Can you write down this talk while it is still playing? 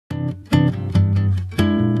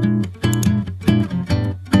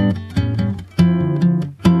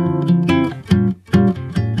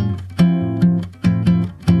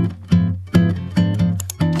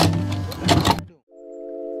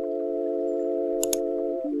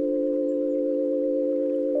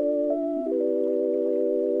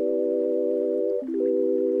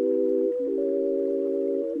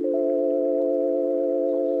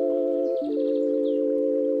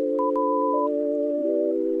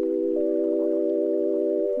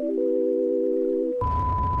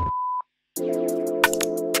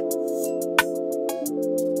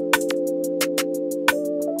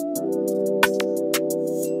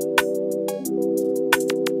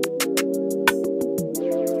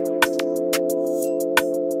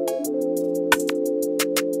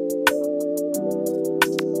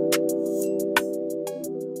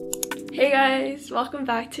welcome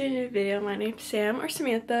back to a new video. My name's Sam or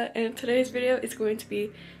Samantha, and today's video is going to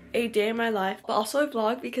be a day in my life, but also a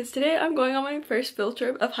vlog because today I'm going on my first field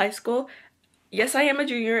trip of high school. Yes, I am a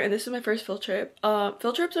junior and this is my first field trip.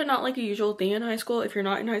 Field trips are not like a usual thing in high school if you're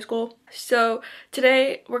not in high school. So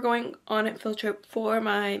today we're going on a field trip for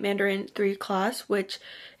my Mandarin 3 class, which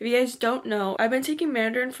if you guys don't know, I've been taking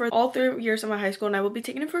Mandarin for all 3 years of my high school and I will be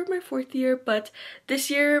taking it for my 4th year. But this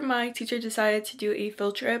year my teacher decided to do a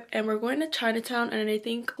field trip and we're going to Chinatown and I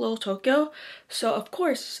think Little Tokyo. So of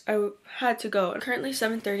course I had to go. Currently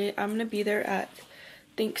 7:30. I'm gonna be there at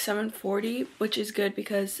I think 7:40, which is good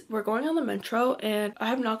because we're going on the metro and I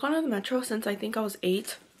have not gone on the metro since I think I was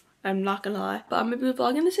 8. I'm not gonna lie, but I'm gonna be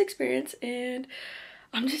vlogging this experience and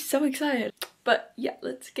I'm just so excited. But yeah,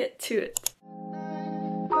 let's get to it.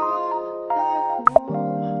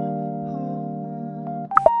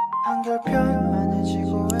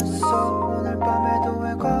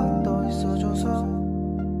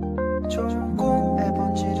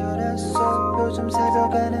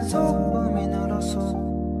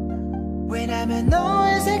 왜냐면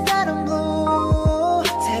너의 색다른 blue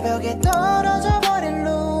새벽에 떨어져 버린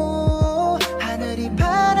blue 하늘이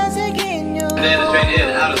파란색인 you. And then the train in,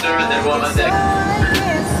 out of service, everyone on deck.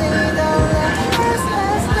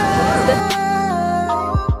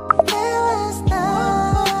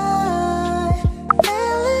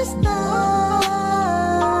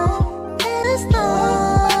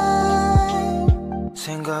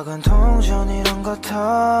 생각은 통전이란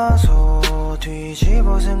같아서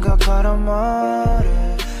뒤집어 생각하란 말에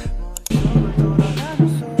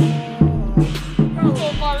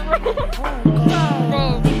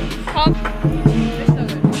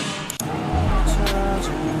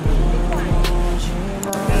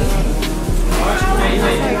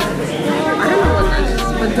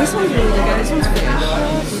But this one's really good. This one's fish.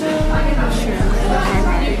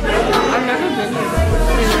 I've never been here.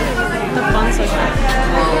 The fun's like that.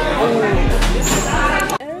 Oh.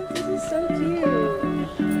 This is so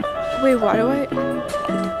cute. Wait, why do I?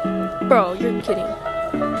 Bro, you're kidding.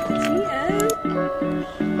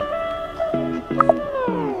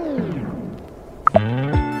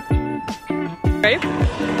 Right?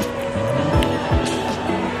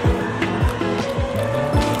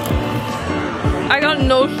 I got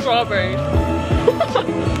no strawberries.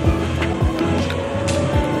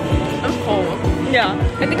 I'm full. Yeah,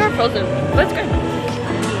 I think they're frozen, but it's good.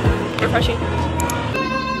 Refreshing.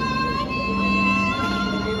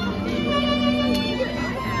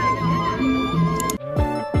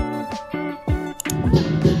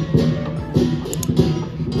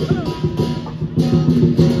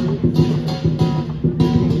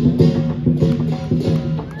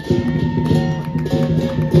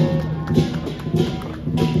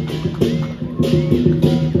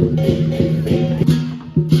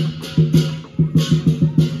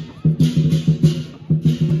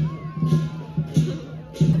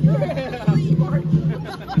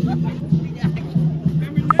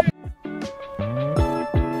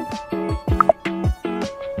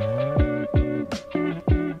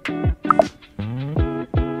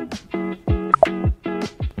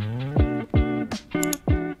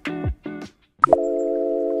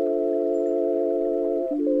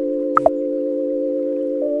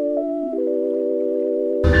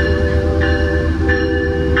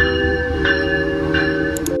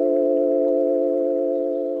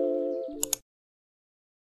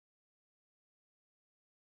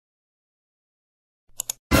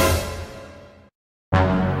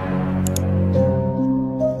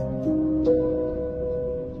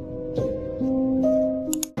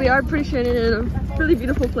 We are pretty stranded in a really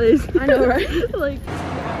beautiful place. I know, right? Like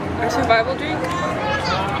our survival drink.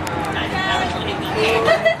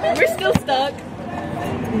 We're still stuck.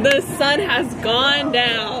 The sun has gone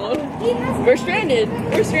down. We're stranded.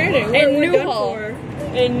 We're stranded. In Newhall.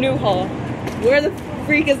 In Newhall. Where the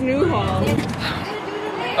freak is Newhall?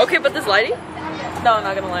 Okay, but this lighting? No, I'm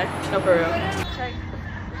not gonna lie. No, for real.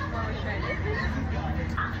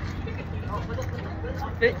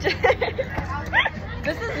 Check.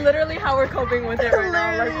 This is literally how we're coping with it right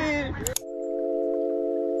now. Like,